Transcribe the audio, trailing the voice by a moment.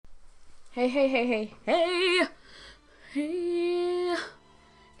Hey, hey, hey, hey, hey, hey.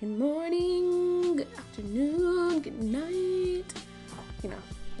 Good morning, good afternoon, good night. You know,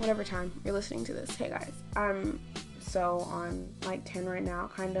 whatever time you're listening to this. Hey guys, I'm so on like 10 right now,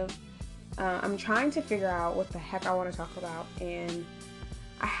 kind of. I'm trying to figure out what the heck I want to talk about, and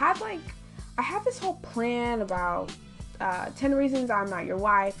I had this whole plan about 10 reasons I'm not your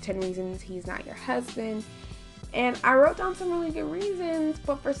wife, 10 reasons he's not your husband. And I wrote down some really good reasons,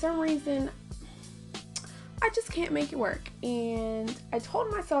 but for some reason, I just can't make it work. And I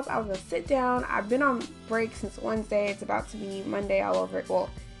told myself I was going to sit down. I've been on break since Wednesday. It's about to be Monday all over. Well,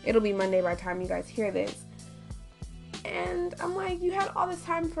 it'll be Monday by the time you guys hear this. And I'm like, you had all this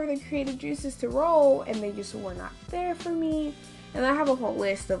time for the creative juices to roll, and they just were not there for me. And I have a whole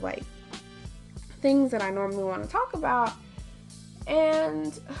list of like things that I normally want to talk about.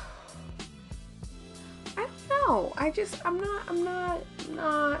 And I don't know. I'm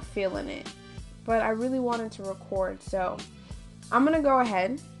not feeling it. But I really wanted to record, so I'm gonna go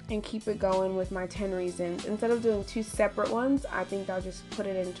ahead and keep it going with my 10 reasons. Instead of doing two separate ones, I think I'll just put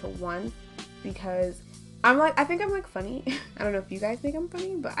it into one, because I think I'm like funny. I don't know if you guys think I'm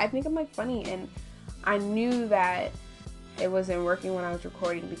funny, but I think I'm like funny, and I knew that it wasn't working when I was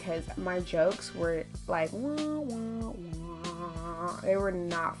recording because my jokes were like, wah, wah, wah. They were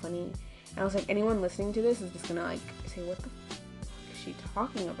not funny. And I was like, anyone listening to this is just gonna like say, what the fuck is she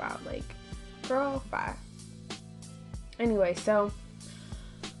talking about? Like, girl, bye. Anyway, so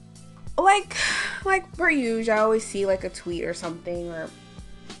like per usual, I always see like a tweet or something or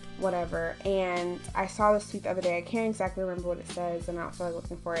whatever, and I saw this tweet the other day. I can't exactly remember what it says, and I don't feel like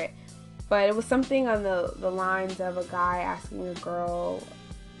looking for it, but it was something on the lines of a guy asking a girl,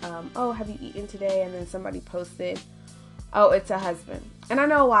 oh, have you eaten today? And then somebody posted, oh, it's a husband. And I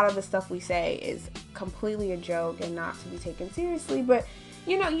know a lot of the stuff we say is completely a joke and not to be taken seriously, but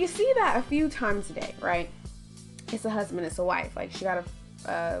you know, you see that a few times a day, right? It's a husband, it's a wife. Like, she got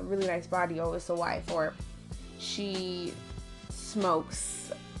a really nice body, oh, it's a wife. Or she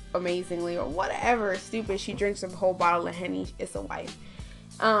smokes amazingly, or whatever stupid. She drinks a whole bottle of Henny, it's a wife.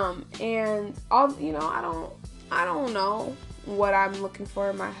 And all, you know, I don't know what I'm looking for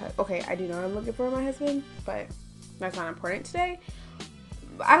in my okay, I do know what I'm looking for in my husband, but that's not important today.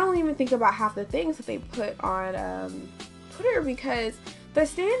 I don't even think about half the things that they put on Twitter, because the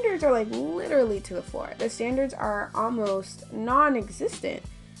standards are like literally to the floor. The standards are almost non-existent.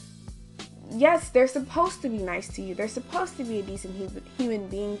 Yes, they're supposed to be nice to you. They're supposed to be a decent human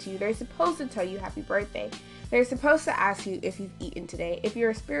being to you. They're supposed to tell you happy birthday. They're supposed to ask you if you've eaten today. If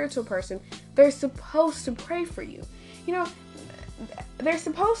you're a spiritual person, they're supposed to pray for you. You know, they're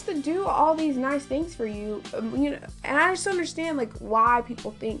supposed to do all these nice things for you. You know, and I just understand like why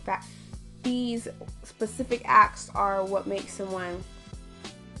people think that these specific acts are what makes someone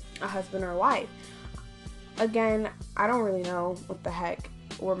a husband or a wife. Again, I don't really know what the heck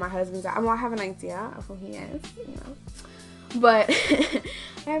where my husband's at. I have an idea of who he is, you know, but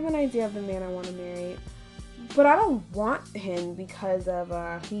I have an idea of the man I want to marry. But I don't want him because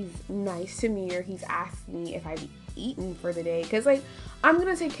of he's nice to me or he's asked me if I've eaten for the day. Because like, I'm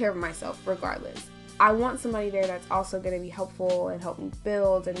gonna take care of myself regardless. I want somebody there that's also gonna be helpful and help me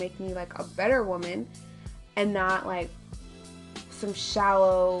build and make me like a better woman, and not like some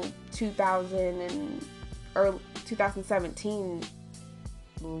shallow 2000 or 2017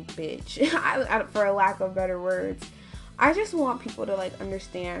 bitch. For a lack of better words, I just want people to like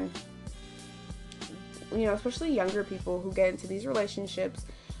understand, you know, especially younger people who get into these relationships.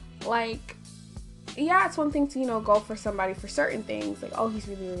 Like, yeah, it's one thing to, you know, go for somebody for certain things, like, oh, he's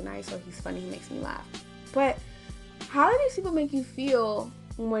really, really nice, or he's funny, he makes me laugh. But how do these people make you feel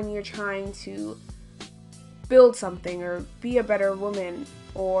when you're trying to build something or be a better woman?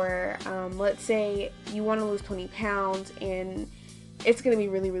 Or let's say you want to lose 20 pounds and it's going to be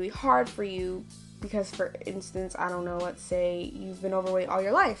really, really hard for you because, for instance, I don't know, let's say you've been overweight all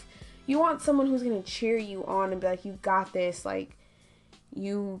your life. You want someone who's going to cheer you on and be like, you got this, like,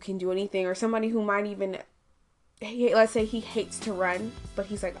 you can do anything. Or somebody who might even, let's say he hates to run, but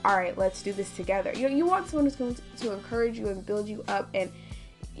he's like, all right, let's do this together. You want someone who's going to encourage you and build you up, and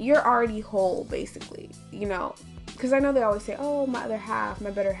you're already whole, basically, you know. Because I know they always say, oh, my other half,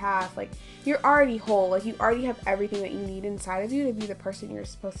 my better half. Like, you're already whole. Like, you already have everything that you need inside of you to be the person you're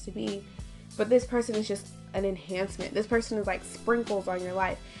supposed to be. But this person is just an enhancement. This person is like sprinkles on your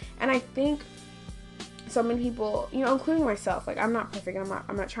life. And I think so many people, you know, including myself, like, I'm not perfect.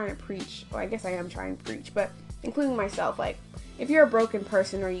 I'm not trying to preach. Well, I guess I am trying to preach. But including myself, like, if you're a broken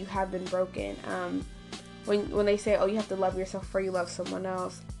person or you have been broken, when they say, oh, you have to love yourself before you love someone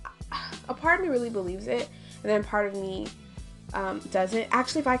else, a part of me really believes it. And then part of me doesn't.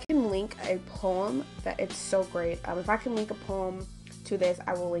 Actually, if I can link a poem, that it's so great. If I can link a poem to this,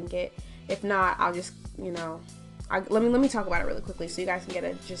 I will link it. If not, I'll just, let me talk about it really quickly so you guys can get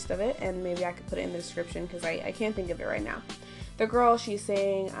a gist of it, and maybe I could put it in the description because I can't think of it right now. The girl, she's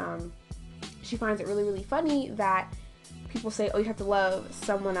saying she finds it really, really funny that people say, oh, you have to love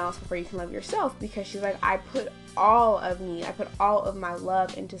someone else before you can love yourself, because she's like, I put all of my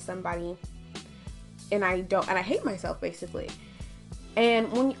love into somebody, and I hate myself, basically.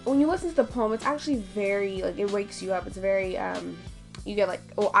 And when you listen to the poem, it's actually very, like, it wakes you up. It's very, you get like,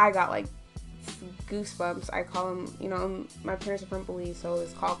 I got like goosebumps. I call them, my parents are from Belize, so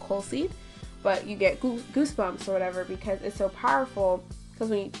it's called coal seed, but you get goosebumps or whatever because it's so powerful. Because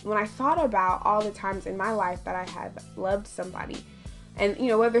when I thought about all the times in my life that I had loved somebody, and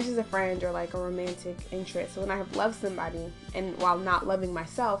whether this is a friend or like a romantic interest, so when I have loved somebody and while not loving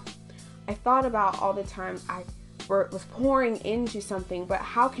myself, I thought about all the times I was pouring into something, but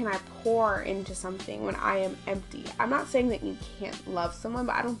how can I pour into something when I am empty? I'm not saying that you can't love someone,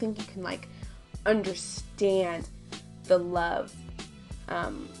 but I don't think you can like understand the love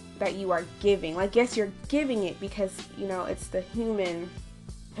that you are giving. Like, yes, you're giving it because it's the human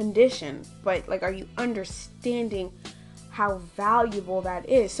condition, but like, are you understanding how valuable that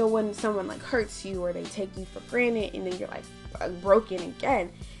is? So when someone like hurts you or they take you for granted, and then you're like broken again,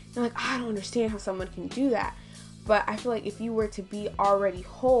 you're like, I don't understand how someone can do that. But I feel like if you were to be already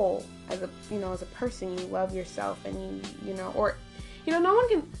whole as a person, you love yourself, and no one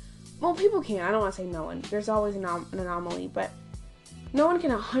can, well, people can, I don't want to say no one, there's always an anomaly, but no one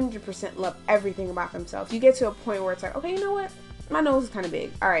can 100% love everything about themselves. You get to a point where it's like, okay, you know what? My nose is kind of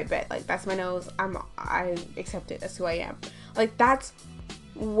big. All right, bet. Like, that's my nose. I accept it. That's who I am. Like, that's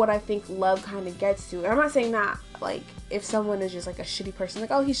what I think love kind of gets to. And I'm not saying that, like, if someone is just, like, a shitty person,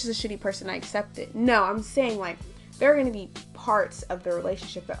 like, oh, he's just a shitty person, I accept it. No, I'm saying, like, there are going to be parts of the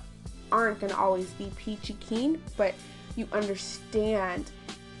relationship that aren't going to always be peachy keen, but you understand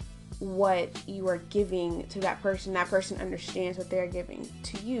what you are giving to that person understands what they're giving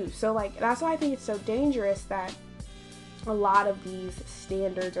to you. So like, that's why I think it's so dangerous that a lot of these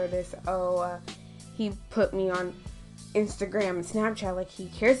standards or this, he put me on Instagram and Snapchat, like he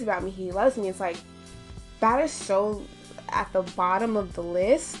cares about me, he loves me. It's like, that is so at the bottom of the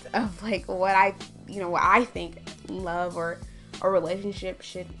list of like what I think love or a relationship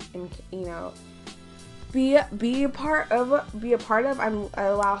should be a part of. I'm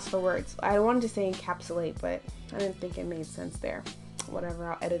at a loss for words. I wanted to say encapsulate, but I didn't think it made sense there.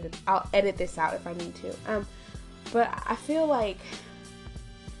 Whatever, I'll edit this out if I need to. But I feel like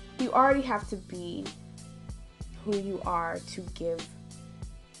you already have to be who you are to give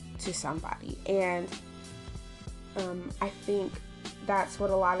to somebody, and I think that's what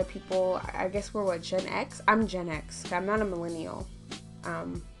a lot of people, I guess we're what, Gen X? I'm Gen X. I'm not a millennial. I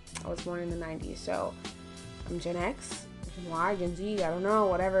was born in the 90s, so I'm Gen X, Gen Y, Gen Z, I don't know,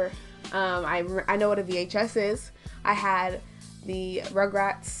 whatever. I know what a VHS is. I had the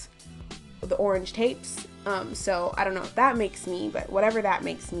Rugrats, the orange tapes. So I don't know if that makes me, but whatever that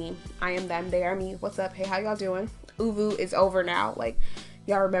makes me, I am them, they are me. What's up? Hey, how y'all doing? Uvu is over now. Like,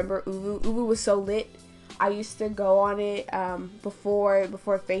 y'all remember Uvu? Uvu was so lit. I used to go on it before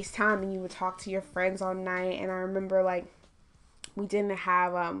FaceTime, and you would talk to your friends all night. And I remember, like, we didn't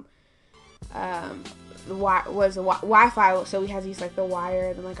have Wi-Fi, so we had to use like the wire,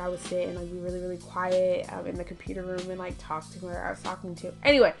 and then like I would sit and like be really, really quiet in the computer room and like talk to whoever I was talking to.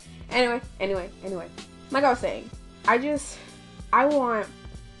 Anyway, like I was saying, I want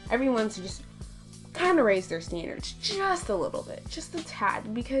everyone to just kind of raise their standards just a little bit, just a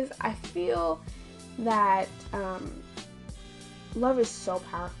tad, because I feel that love is so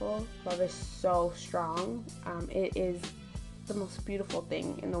powerful, love is so strong, it is the most beautiful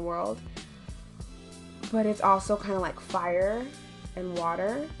thing in the world, but it's also kind of like fire and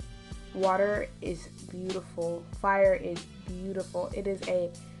water. Water is beautiful, fire is beautiful, it is a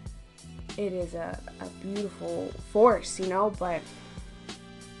beautiful force, but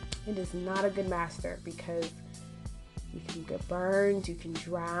it is not a good master, because you can get burned, you can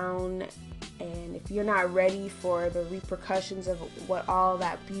drown, and if you're not ready for the repercussions of what all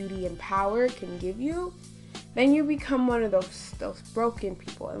that beauty and power can give you, then you become one of those broken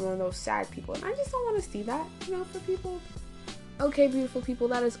people and one of those sad people. And I just don't want to see that, for people. Okay, beautiful people,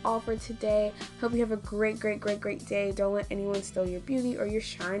 that is all for today. Hope you have a great, great, great, great day. Don't let anyone steal your beauty or your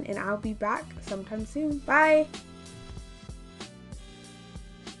shine, and I'll be back sometime soon. Bye!